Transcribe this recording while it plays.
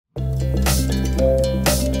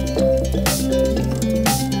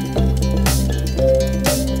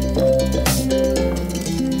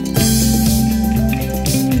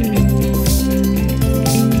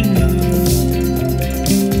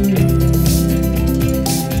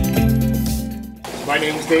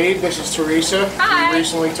name's Dave. This is Teresa. Hi. We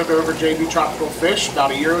recently took over JB Tropical Fish about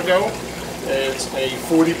a year ago. It's a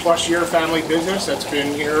 40-plus year family business that's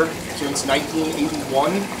been here since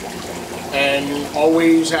 1981 and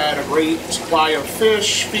always had a great supply of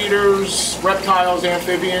fish, feeders, reptiles,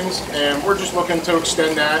 amphibians, and we're just looking to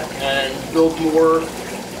extend that and build more,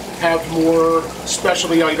 have more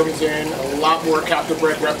specialty items in, a lot more captive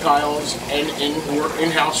bred reptiles and more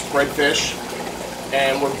in-house bred fish.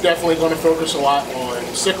 And we're definitely going to focus a lot on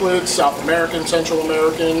cichlids, South American, Central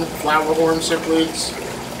American, flowerhorn cichlids,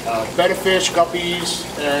 betta fish, guppies,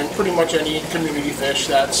 and pretty much any community fish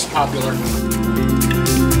that's popular.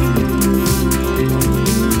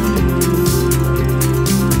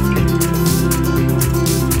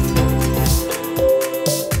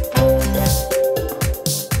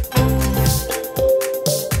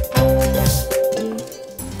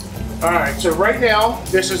 Alright, so right now,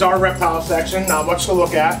 this is our reptile section. Not much to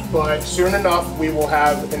look at, but soon enough we will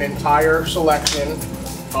have an entire selection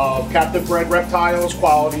of captive bred reptiles,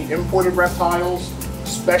 quality imported reptiles,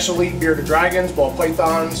 especially bearded dragons, ball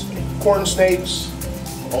pythons, corn snakes,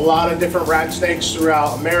 a lot of different rat snakes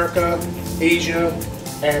throughout America, Asia,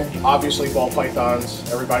 and obviously ball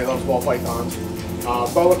pythons. Everybody loves ball pythons.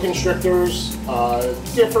 Boa constrictors,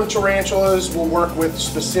 different tarantulas. We'll work with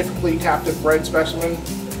specifically captive bred specimen.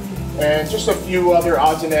 And just a few other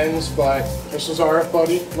odds and ends, but this is our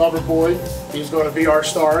buddy, Lover Boy. He's going to be our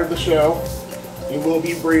star of the show. He will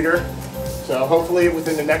be breeder. So hopefully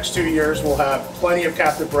within the next 2 years we'll have plenty of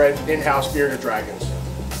captive bred in-house bearded dragons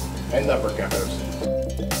and leopard geckos.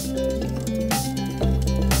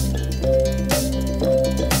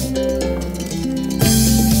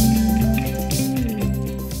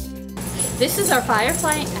 This is our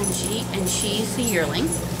firefly, and she's the yearling,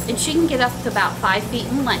 and she can get up to about 5 feet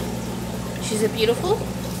in length. She's a beautiful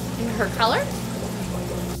in her color.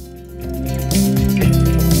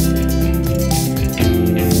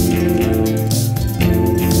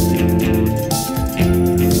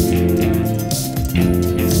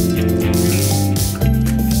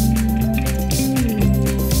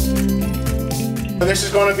 This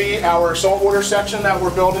is going to be our saltwater section that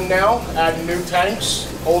we're building now, adding new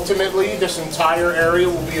tanks. Ultimately, this entire area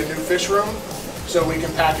will be a new fish room, so we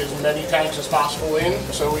can pack as many tanks as possible in,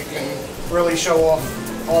 so we can really show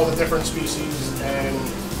off all the different species and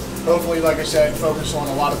hopefully, like I said, focus on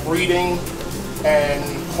a lot of breeding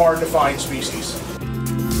and hard to find species.